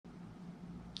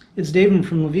It's David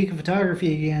from Levika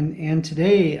Photography again, and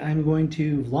today I'm going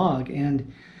to vlog.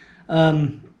 And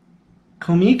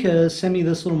Comica sent me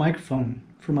this little microphone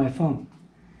for my phone,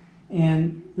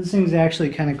 and this thing's actually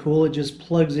kind of cool. It just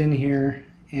plugs in here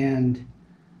and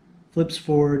flips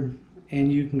forward,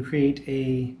 and you can create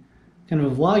a kind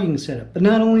of a vlogging setup. But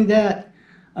not only that,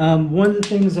 one of the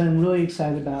things that I'm really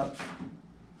excited about,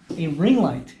 a ring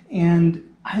light,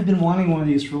 and I've been wanting one of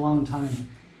these for a long time.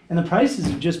 And the prices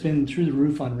have just been through the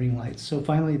roof on ring lights, so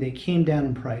finally they came down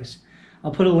in price. I'll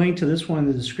put a link to this one in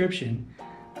the description,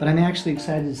 but I'm actually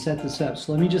excited to set this up.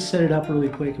 So let me just set it up really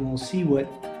quick and we'll see what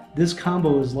this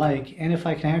combo is like and if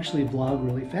I can actually vlog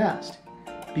really fast.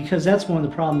 Because that's one of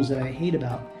the problems that I hate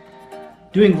about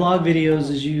doing vlog videos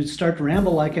is you start to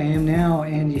ramble like I am now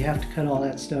and you have to cut all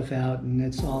that stuff out, and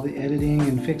it's all the editing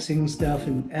and fixing stuff,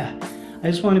 and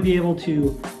I just want to be able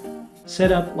to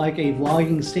set up like a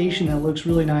vlogging station that looks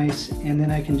really nice, and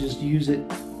then I can just use it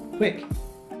quick.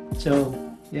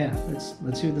 So yeah,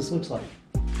 let's see what this looks like.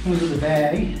 Comes with a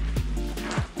bag.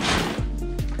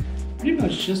 Pretty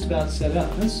much just about set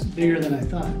up. That's bigger than I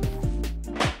thought.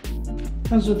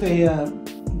 Comes with a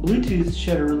Bluetooth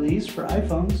shutter release for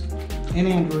iPhones and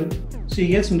Android. So you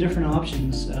get some different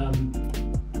options.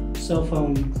 Cell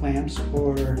phone clamps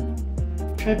or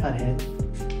tripod head.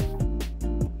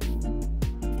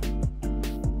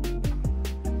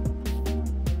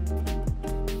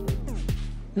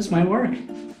 This might work.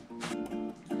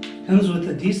 Comes with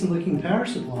a decent looking power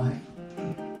supply.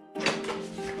 What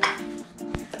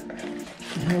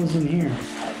the hell is in here?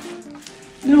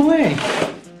 No way!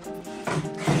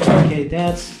 Okay,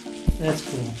 that's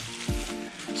cool.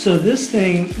 So this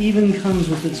thing even comes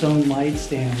with its own light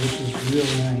stand, which is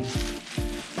really nice.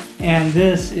 And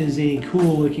this is a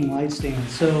cool looking light stand.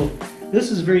 So this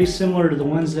is very similar to the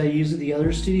ones that I use at the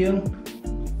other studio.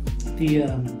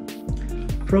 The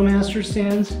ProMaster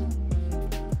stands.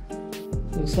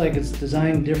 Looks like it's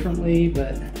designed differently,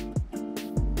 but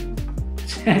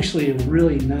it's actually a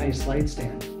really nice light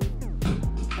stand.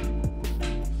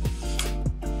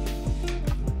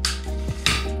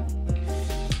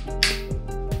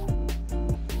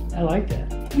 I like that.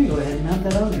 Let me go ahead and mount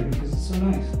that on there because it's so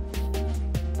nice.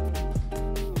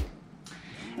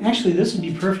 Actually, this would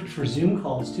be perfect for Zoom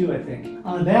calls too, I think.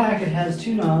 On the back, it has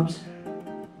two knobs.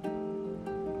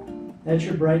 That's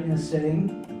your brightness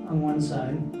setting on one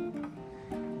side,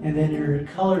 and then your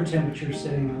color temperature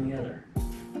setting on the other.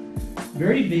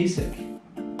 Very basic.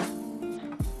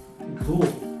 Cool.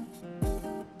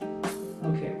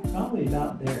 Okay, probably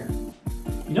about there.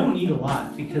 You don't need a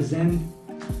lot, because then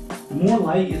the more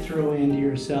light you throw into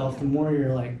yourself, the more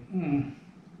you're like,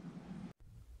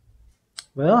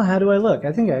 Well, how do I look?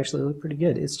 I think I actually look pretty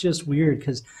good. It's just weird,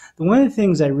 because one of the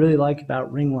things I really like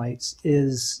about ring lights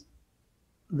is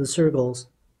the circles.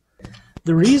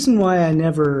 The reason why I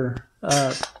never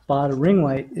bought a ring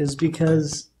light is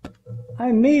because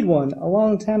I made one a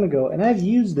long time ago, and I've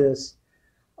used this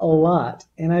a lot,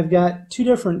 and I've got two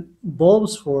different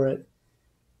bulbs for it.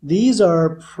 These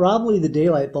are probably the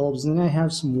daylight bulbs, and then I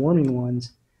have some warming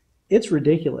ones. It's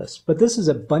ridiculous, but this is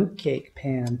a bundt cake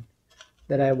pan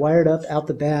that I wired up out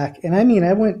the back, and I mean,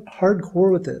 I went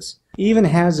hardcore with this. It even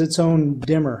has its own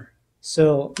dimmer.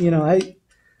 So, you know,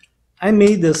 I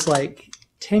made this like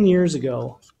 10 years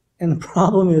ago, and the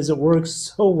problem is it works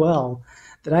so well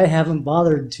that I haven't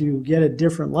bothered to get a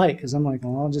different light, because I'm like,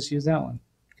 well, I'll just use that one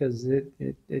because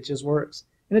it just works.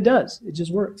 And it does. It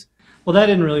just works. Well, that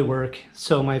didn't really work,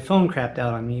 so my phone crapped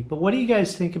out on me. But what do you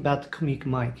guys think about the Comica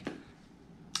mic?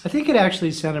 I think it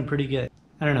actually sounded pretty good.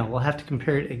 I don't know. We'll have to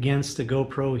compare it against the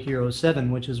GoPro Hero 7,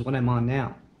 which is what I'm on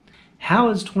now. How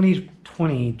is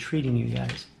 2020 treating you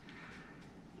guys?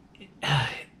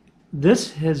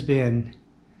 This has been,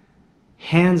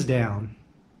 hands down,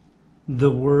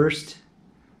 the worst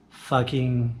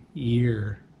fucking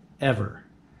year ever.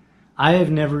 I have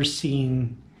never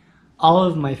seen all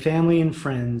of my family and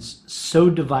friends so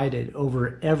divided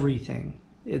over everything.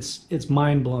 It's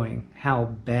mind-blowing how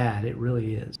bad it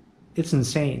really is. It's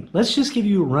insane. Let's just give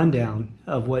you a rundown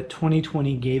of what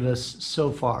 2020 gave us so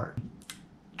far.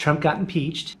 Trump got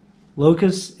impeached.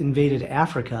 Locusts invaded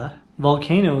Africa.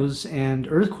 Volcanoes and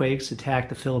earthquakes attacked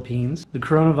the Philippines. The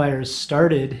coronavirus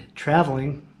started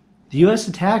traveling. The US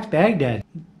attacked Baghdad.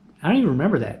 I don't even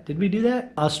remember that. Did we do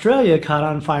that? Australia caught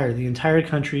on fire. The entire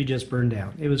country just burned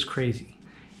down. It was crazy.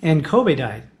 And Kobe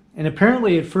died. And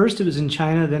apparently at first it was in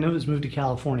China, then it was moved to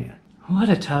California. What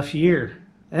a tough year.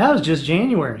 And that was just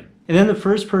January. And then the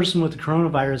first person with the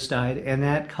coronavirus died, and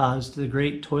that caused the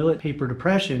great toilet paper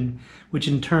depression, which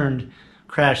in turn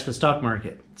crashed the stock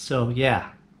market. So yeah,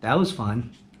 that was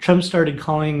fun. Trump started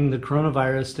calling the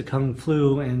coronavirus the Kung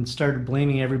Flu and started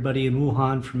blaming everybody in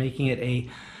Wuhan for making it a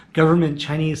government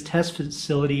Chinese test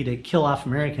facility to kill off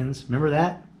Americans. Remember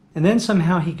that? And then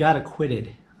somehow he got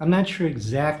acquitted. I'm not sure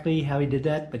exactly how he did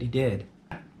that, but he did.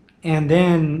 And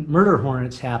then murder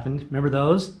hornets happened. Remember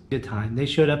those? Good time. They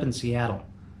showed up in Seattle,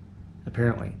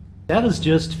 apparently. That was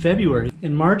just February.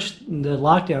 In March, the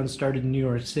lockdown started in New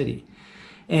York City.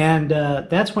 And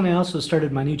that's when I also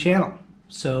started my new channel.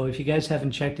 So if you guys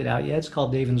haven't checked it out yet, it's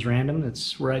called Davin's Random.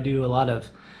 It's where I do a lot of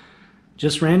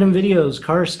just random videos,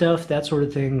 car stuff, that sort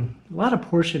of thing. A lot of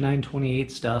Porsche 928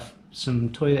 stuff, some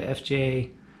Toyota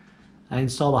FJ. I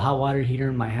installed a hot water heater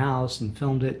in my house and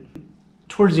filmed it.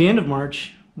 Towards the end of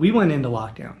March, we went into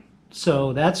lockdown.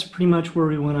 So that's pretty much where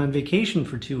we went on vacation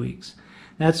for 2 weeks.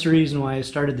 That's the reason why I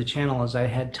started the channel, is I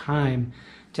had time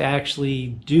to actually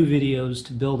do videos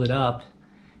to build it up.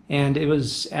 And it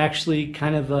was actually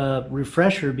kind of a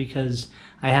refresher because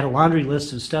I had a laundry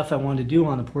list of stuff I wanted to do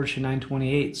on the Porsche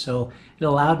 928, so it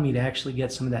allowed me to actually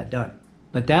get some of that done.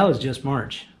 But that was just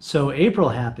March. So April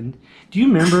happened. Do you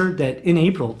remember that in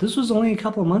April, this was only a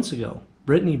couple of months ago,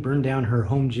 Brittany burned down her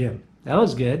home gym? That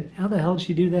was good. How the hell did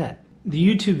she do that? The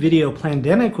YouTube video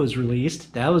Plandemic was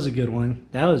released. That was a good one.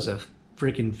 That was a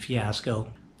freaking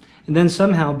fiasco. And then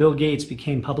somehow Bill Gates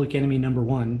became public enemy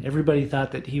 #1. Everybody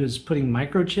thought that he was putting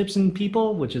microchips in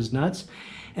people, which is nuts.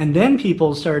 And then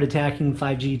people started attacking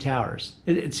 5G towers.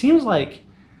 It seems like,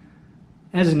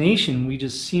 as a nation, we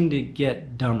just seem to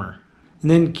get dumber. And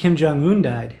then Kim Jong-un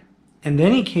died. And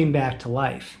then he came back to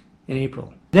life in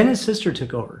April. Then his sister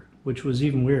took over, which was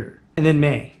even weirder. And then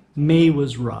May. May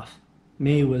was rough.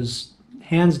 May was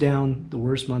hands down the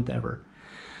worst month ever.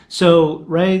 So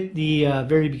right at the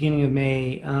very beginning of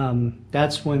May,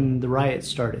 that's when the riots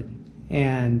started.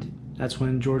 And that's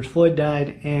when George Floyd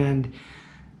died. And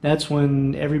that's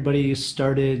when everybody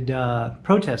started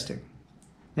protesting.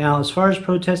 Now, as far as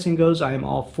protesting goes, I am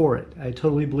all for it. I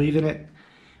totally believe in it.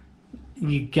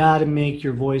 You got to make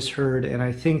your voice heard. And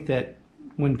I think that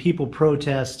when people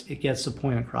protest, it gets the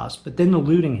point across. But then the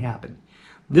looting happened.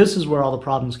 This is where all the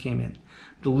problems came in.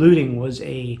 The looting was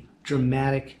a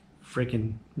dramatic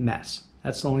freaking mess.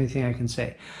 That's the only thing I can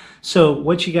say. So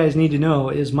what you guys need to know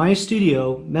is my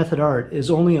studio, Method Art,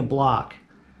 is only a block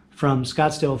from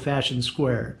Scottsdale Fashion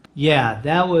Square. Yeah,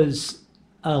 that was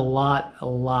a lot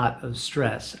of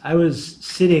stress. I was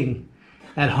sitting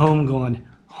at home going,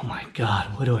 oh my God,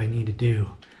 what do I need to do?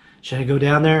 Should I go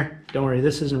down there? Don't worry,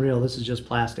 this isn't real, this is just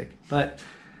plastic. But,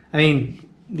 I mean,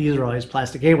 these are always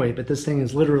plastic anyway, but this thing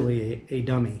is literally a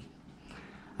dummy.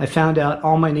 I found out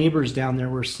all my neighbors down there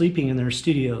were sleeping in their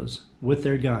studios with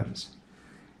their guns.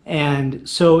 And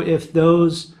so if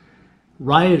those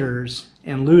rioters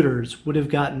and looters would have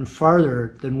gotten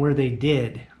farther than where they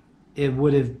did, it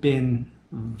would have been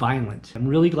violent. I'm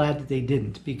really glad that they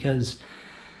didn't, because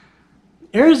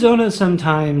Arizona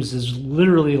sometimes is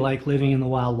literally like living in the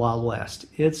wild, wild west.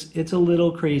 It's a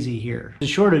little crazy here. The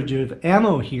shortage of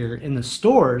ammo here in the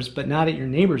stores, but not at your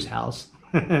neighbor's house.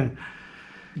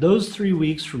 Those 3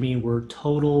 weeks for me were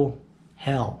total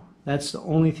hell. That's the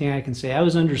only thing I can say. I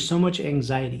was under so much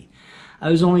anxiety. I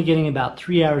was only getting about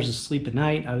 3 hours of sleep a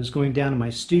night. I was going down to my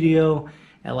studio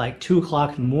at like 2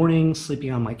 o'clock in the morning,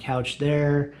 sleeping on my couch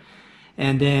there.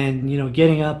 And then, you know,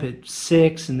 getting up at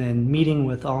 6 and then meeting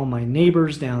with all my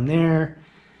neighbors down there.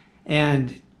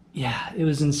 And yeah, it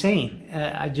was insane.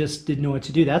 I just didn't know what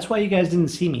to do. That's why you guys didn't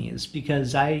see me, is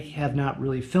because I have not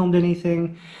really filmed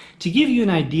anything. To give you an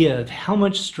idea of how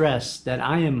much stress that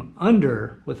I am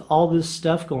under with all this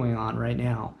stuff going on right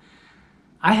now,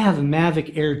 I have a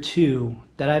Mavic Air 2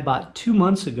 that I bought 2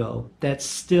 months ago that's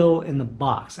still in the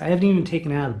box. I haven't even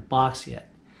taken it out of the box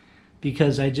yet,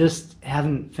 because I just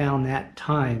haven't found that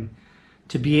time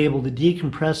to be able to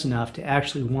decompress enough to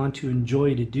actually want to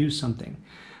enjoy to do something.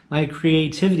 My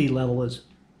creativity level is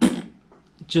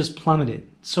just plummeted.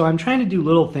 So I'm trying to do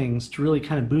little things to really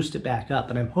kind of boost it back up,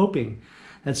 and I'm hoping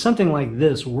that something like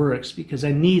this works, because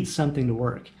I need something to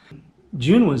work.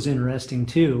 June was interesting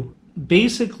too.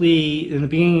 Basically, in the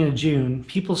beginning of June,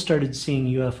 people started seeing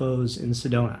UFOs in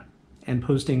Sedona and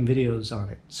posting videos on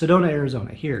it. Sedona,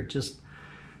 Arizona, here, just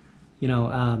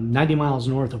 90 miles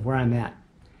north of where I'm at.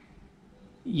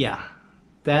 Yeah,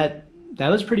 that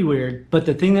was pretty weird. But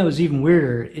the thing that was even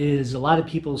weirder is a lot of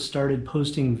people started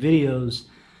posting videos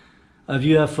of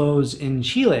UFOs in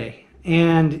Chile.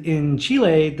 And in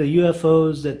Chile, the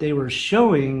UFOs that they were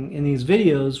showing in these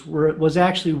videos was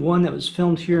actually one that was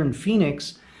filmed here in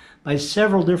Phoenix by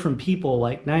several different people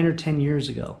like 9 or 10 years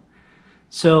ago.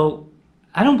 So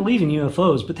I don't believe in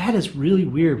UFOs, but that is really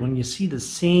weird when you see the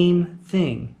same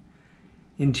thing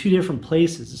in 2 different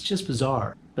places. It's just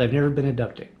bizarre. but I've never been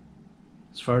abducted,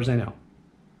 as far as I know.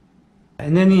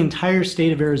 And then the entire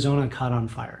state of Arizona caught on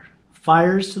fire.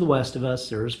 Fires to the west of us,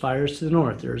 there was fires to the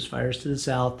north, there was fires to the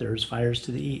south, there was fires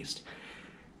to the east.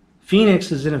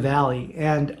 Phoenix is in a valley,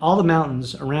 and all the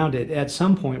mountains around it at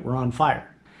some point were on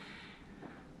fire.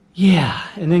 Yeah,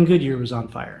 and then Goodyear was on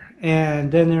fire.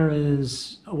 And then there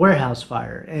was a warehouse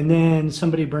fire. And then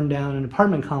somebody burned down an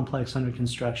apartment complex under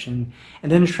construction.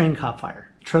 And then a train caught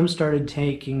fire. Trump started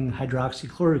taking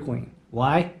hydroxychloroquine.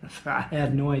 Why? I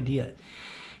have no idea.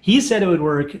 He said it would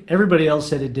work. Everybody else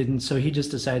said it didn't, so he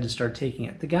just decided to start taking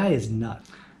it. The guy is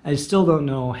nuts. I still don't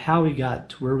know how we got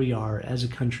to where we are as a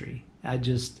country.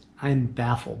 I'm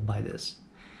baffled by this.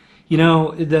 You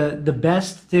know, the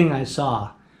best thing I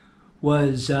saw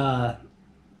was a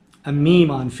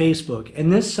meme on Facebook,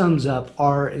 and this sums up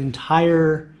our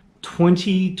entire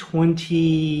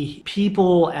 2020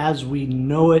 people as we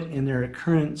know it in their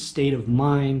current state of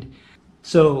mind.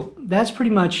 So that's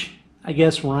pretty much, I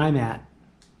guess, where I'm at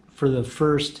for the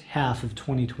first half of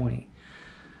 2020.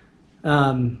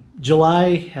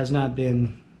 July has not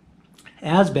been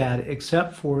as bad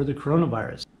except for the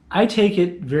coronavirus. I take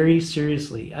it very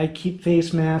seriously. I keep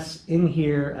face masks in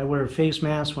here. I wear a face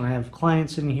mask when I have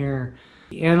clients in here.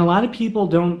 And a lot of people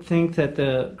don't think that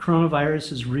the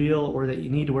coronavirus is real or that you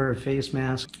need to wear a face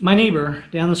mask. My neighbor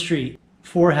down the street,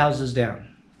 4 houses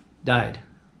down, died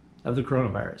of the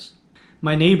coronavirus.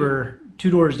 My neighbor 2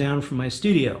 doors down from my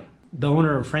studio, the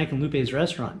owner of Frank and Lupe's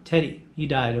restaurant, Teddy, he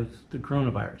died of the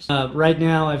coronavirus. Right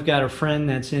now I've got a friend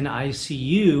that's in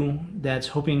ICU that's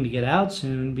hoping to get out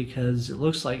soon because it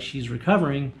looks like she's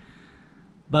recovering,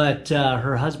 but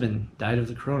her husband died of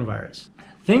the coronavirus.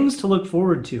 Things to look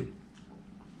forward to.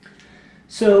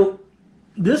 So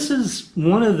this is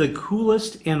one of the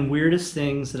coolest and weirdest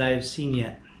things that I have seen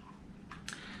yet.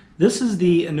 This is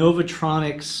the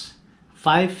Innovatronics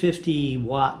 550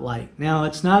 watt light. Now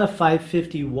it's not a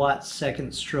 550 watt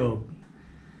second strobe,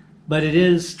 but it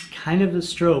is kind of a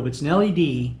strobe. It's an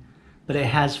LED, but it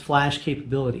has flash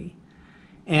capability.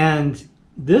 And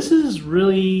this is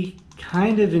really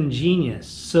kind of ingenious.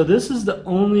 So this is the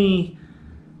only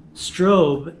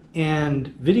strobe and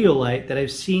video light that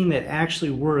I've seen that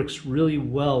actually works really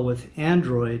well with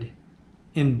Android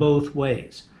in both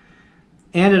ways.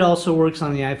 And it also works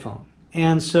on the iPhone.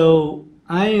 And so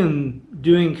I am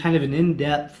doing kind of an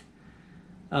in-depth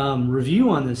review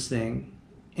on this thing,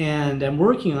 and I'm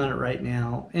working on it right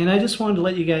now. And I just wanted to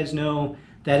let you guys know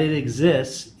that it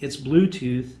exists. It's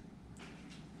Bluetooth.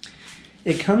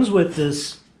 It comes with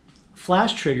this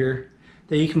flash trigger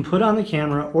that you can put on the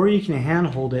camera, or you can hand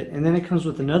hold it, and then it comes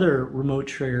with another remote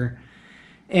trigger.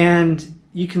 And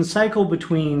you can cycle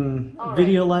between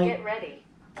video light. Get ready.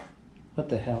 What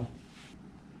the hell?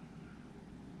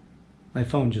 My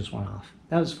phone just went off.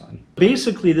 That was fun.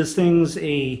 Basically, this thing's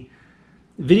a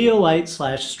video light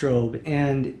slash strobe,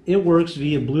 and it works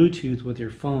via Bluetooth with your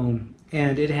phone,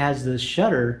 and it has this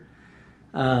shutter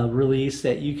release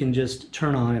that you can just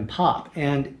turn on and pop,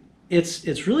 and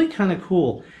it's really kind of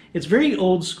cool. It's very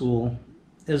old school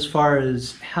as far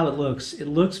as how it looks. It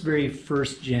looks very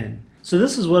first gen. So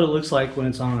this is what it looks like when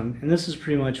it's on, and this is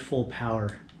pretty much full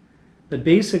power. But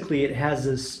basically it has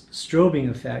this strobing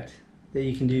effect that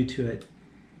you can do to it.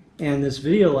 And this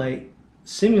video light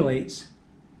simulates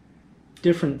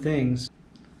different things.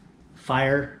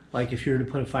 Fire, like if you were to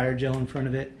put a fire gel in front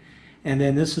of it. And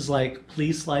then this is like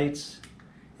police lights.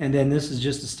 And then this is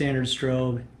just a standard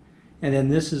strobe. And then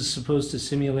this is supposed to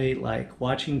simulate like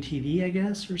watching TV, I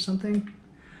guess, or something.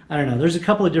 I don't know. There's a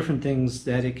couple of different things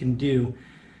that it can do.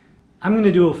 I'm going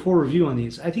to do a full review on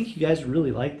these. I think you guys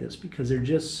really like this because they're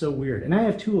just so weird. And I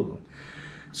have 2 of them.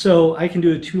 So I can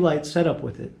do a 2-light setup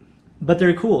with it. But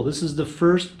they're cool. This is the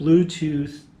first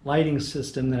Bluetooth lighting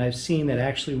system that I've seen that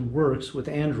actually works with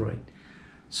Android.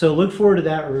 So look forward to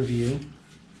that review.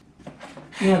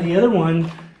 Now the other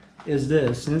one is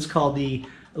this, and it's called the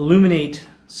Illuminate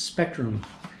Spectrum.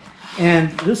 And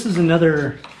this is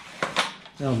another,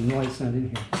 oh, the light's not in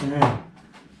here.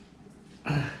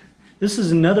 All right. This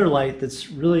is another light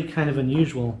that's really kind of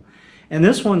unusual. And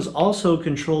this one's also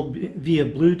controlled via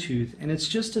Bluetooth, and it's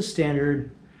just a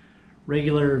standard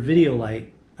regular video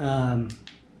light. I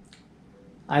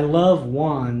love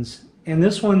wands, and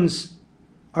this one's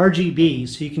RGB,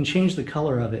 so you can change the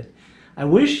color of it. I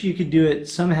wish you could do it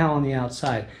somehow on the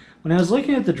outside. When I was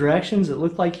looking at the directions, it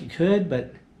looked like you could,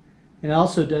 but it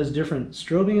also does different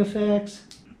strobing effects.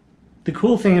 The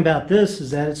cool thing about this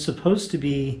is that it's supposed to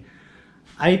be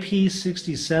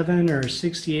IP67 or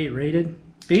 68 rated,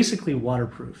 basically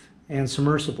waterproof and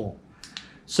submersible.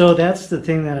 So that's the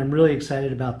thing that I'm really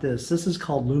excited about this. This is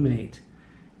called Luminate.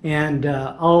 And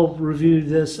I'll review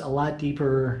this a lot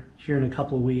deeper here in a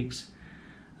couple of weeks.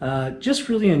 Just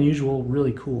really unusual,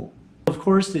 really cool. Of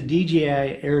course, the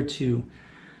DJI Air 2.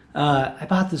 I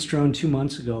bought this drone 2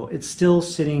 months ago. It's still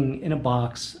sitting in a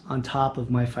box on top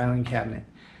of my filing cabinet.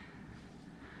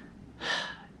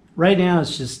 Right now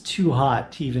it's just too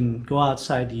hot to even go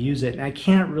outside to use it, and I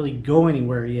can't really go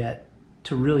anywhere yet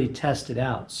to really test it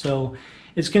out. So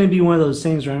it's going to be one of those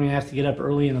things where I'm going to have to get up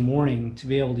early in the morning to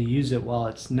be able to use it while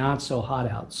it's not so hot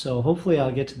out. So hopefully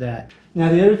I'll get to that. Now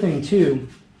the other thing too,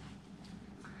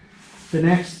 the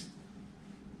next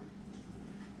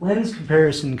lens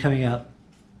comparison coming up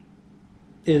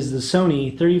is the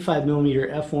Sony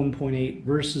 35mm f1.8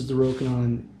 versus the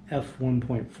Rokinon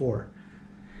f1.4.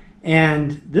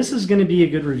 And this is going to be a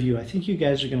good review. I think you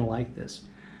guys are going to like this.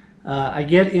 I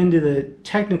get into the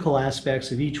technical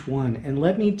aspects of each one, and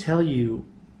let me tell you,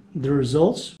 the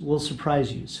results will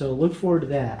surprise you. So look forward to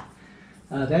that.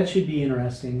 That should be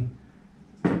interesting.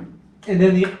 And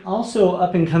then the also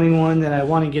up-and-coming one that I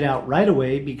want to get out right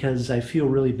away because I feel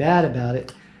really bad about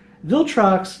it,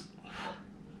 Viltrox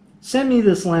sent me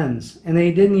this lens, and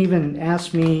they didn't even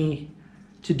ask me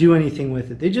to do anything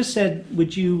with it. They just said,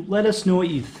 would you let us know what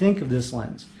you think of this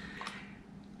lens?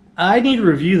 I need to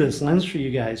review this lens for you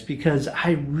guys because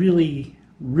I really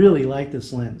like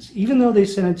this lens. Even though they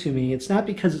sent it to me, it's not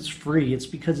because it's free, it's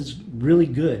because it's really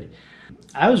good.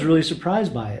 I was really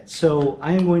surprised by it, so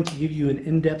I am going to give you an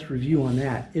in-depth review on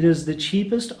that. It is the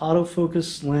cheapest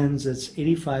autofocus lens that's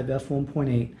 85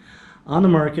 f1.8 on the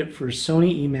market for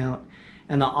Sony E-mount,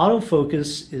 and the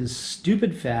autofocus is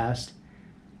stupid fast.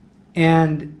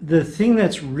 And the thing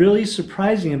that's really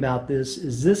surprising about this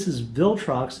is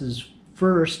Viltrox's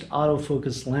first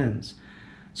autofocus lens.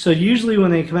 So usually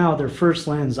when they come out with their first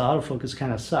lens, the autofocus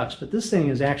kind of sucks, but this thing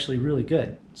is actually really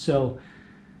good. So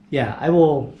yeah, I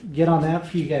will get on that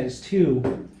for you guys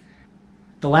too.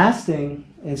 The last thing,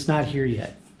 and it's not here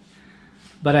yet,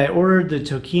 but I ordered the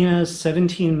Tokina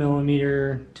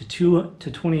 17mm to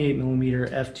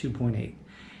 28mm f2.8,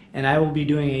 and I will be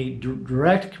doing a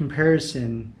direct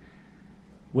comparison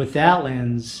with that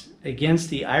lens against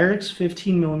the IRIX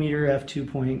 15mm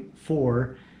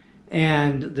f2.4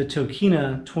 and the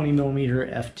Tokina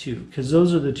 20mm f2, because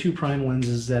those are the two prime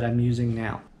lenses that I'm using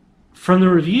now. From the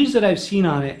reviews that I've seen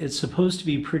on it, it's supposed to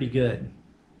be pretty good.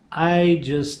 I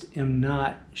just am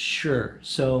not sure.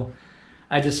 So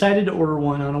I decided to order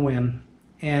one on a whim,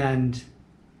 and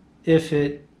if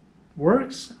it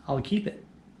works, I'll keep it.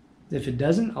 If it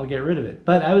doesn't, I'll get rid of it.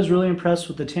 But I was really impressed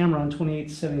with the Tamron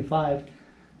 28-75.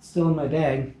 Still in my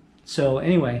bag. So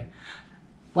anyway,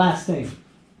 last thing.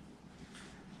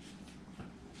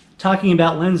 Talking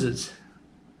about lenses.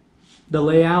 The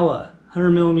Leala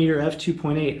 100mm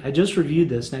f2.8. I just reviewed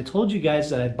this and I told you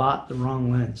guys that I bought the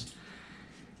wrong lens.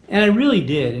 And I really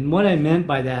did. And what I meant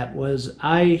by that was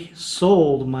I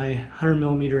sold my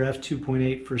 100mm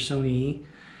f2.8 for Sony E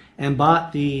and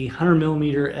bought the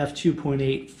 100mm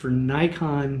f2.8 for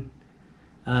Nikon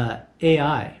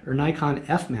AI or Nikon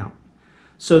F mount.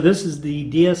 So this is the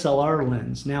DSLR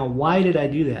lens. Now, why did I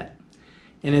do that?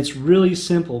 And it's really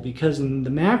simple, because in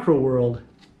the macro world,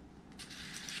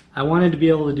 I wanted to be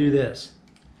able to do this.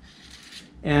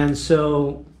 And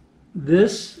so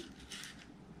this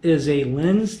is a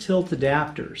lens tilt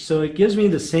adapter. So it gives me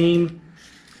the same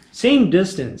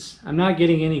distance. I'm not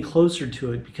getting any closer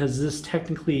to it because this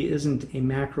technically isn't a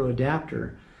macro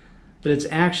adapter, but it's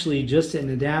actually just an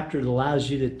adapter that allows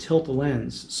you to tilt the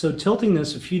lens. So tilting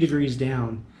this a few degrees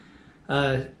down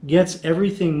gets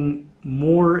everything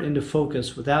more into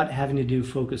focus without having to do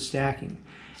focus stacking.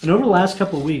 And over the last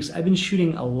couple of weeks, I've been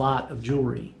shooting a lot of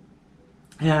jewelry.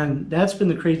 And that's been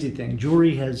the crazy thing.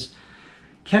 Jewelry has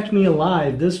kept me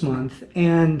alive this month,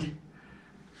 and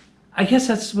I guess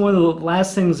that's one of the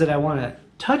last things that I want to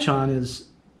touch on is,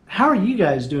 how are you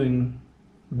guys doing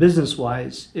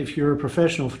business-wise if you're a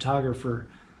professional photographer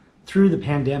through the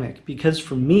pandemic? Because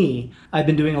for me, I've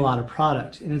been doing a lot of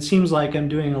product, and it seems like I'm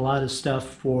doing a lot of stuff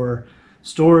for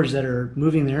stores that are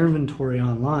moving their inventory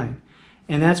online,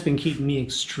 and that's been keeping me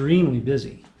extremely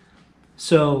busy.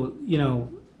 So, you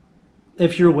know,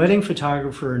 if you're a wedding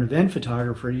photographer or an event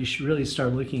photographer, you should really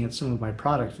start looking at some of my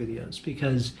product videos,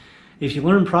 because if you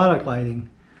learn product lighting,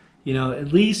 you know,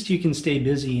 at least you can stay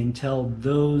busy until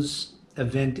those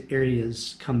event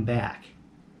areas come back.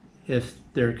 If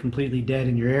they're completely dead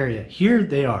in your area, here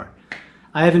they are.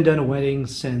 I haven't done a wedding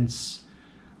since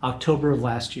October of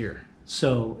last year.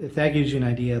 So if that gives you an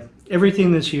idea,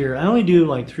 everything this year, I only do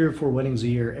like 3 or 4 weddings a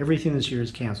year. Everything this year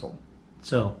is canceled.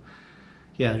 So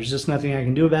yeah, there's just nothing I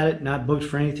can do about it. Not booked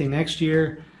for anything next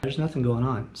year. There's nothing going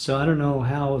on. So I don't know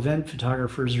how event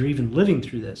photographers are even living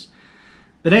through this.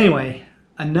 But anyway,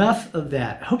 enough of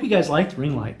that. I hope you guys like the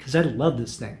ring light because I love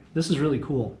this thing. This is really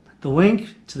cool. The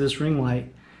link to this ring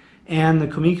light and the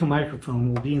Comica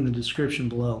microphone will be in the description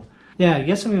below. Yeah, I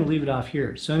guess I'm going to leave it off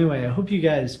here. So anyway, I hope you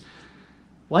guys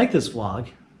like this vlog.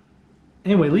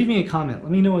 Anyway, leave me a comment.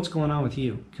 Let me know what's going on with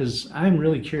you because I'm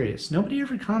really curious. Nobody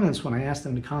ever comments when I ask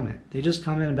them to comment. They just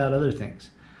comment about other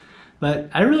things. But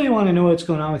I really want to know what's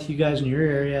going on with you guys in your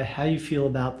area, how you feel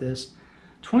about this.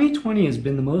 2020 has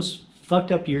been the most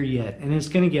fucked up year yet, and it's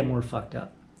going to get more fucked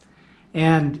up.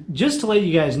 And just to let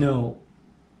you guys know,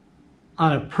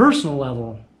 on a personal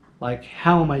level, like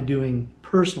how am I doing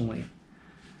personally,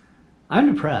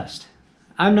 I'm depressed.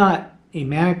 I'm not a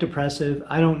manic depressive.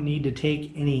 I don't need to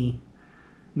take any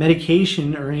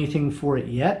medication or anything for it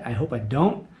yet. I hope I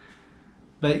don't.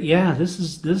 But yeah, this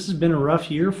has been a rough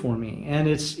year for me, and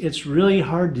it's really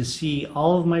hard to see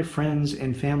all of my friends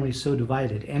and family so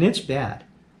divided, and it's bad.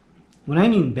 When I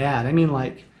mean bad, I mean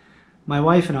like my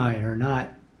wife and I are not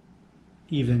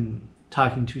even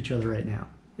talking to each other right now.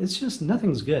 It's just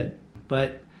nothing's good.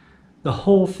 But the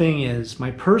whole thing is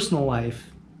my personal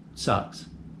life sucks.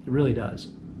 It really does.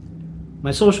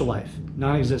 My social life,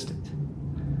 non-existent.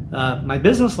 My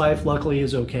business life, luckily,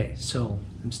 is okay, so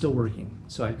I'm still working,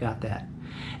 so I've got that.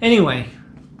 Anyway,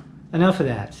 enough of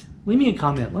that. Leave me a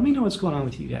comment. Let me know what's going on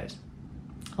with you guys.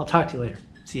 I'll talk to you later.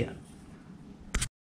 See ya.